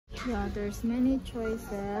Yeah, there's many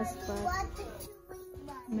choices, but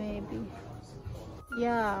maybe.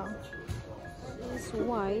 Yeah, this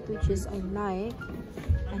white, which is I like,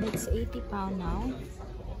 and it's 80 pound now.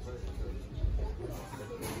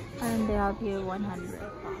 And they have here 100.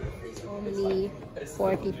 It's only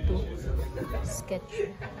 42.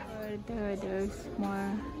 Sketch. There's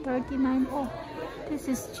more. 39. Oh, this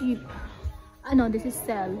is cheap. I know this is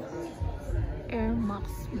Cell Air Max,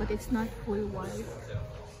 but it's not full white.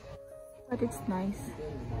 But it's nice.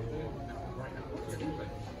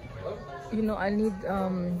 You know, I need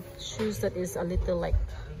shoes that is a little like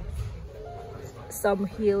some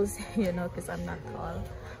heels, you know, because I'm not tall.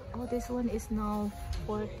 Oh, this one is now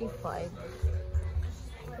 45.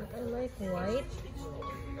 But I like white.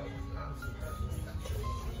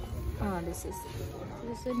 Oh, this is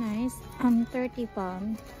nice. 30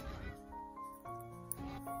 pound.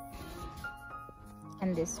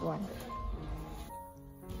 And this one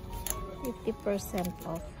 50%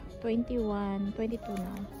 off. 21, 22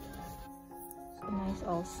 now. So nice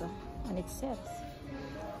also. And it says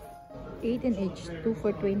 18H, 2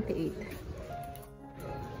 for 28.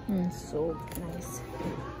 So nice.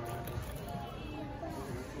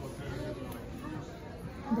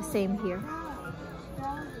 The same here.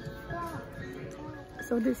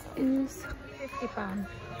 So this is 50 pound.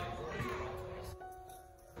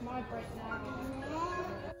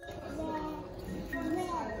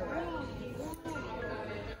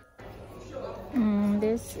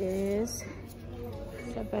 This is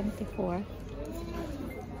 74.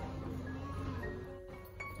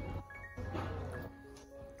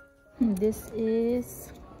 This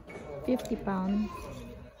is 50 pound.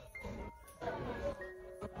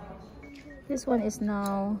 This one is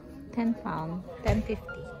now 10 pound, 10.50.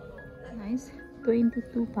 Nice.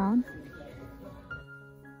 22 pound.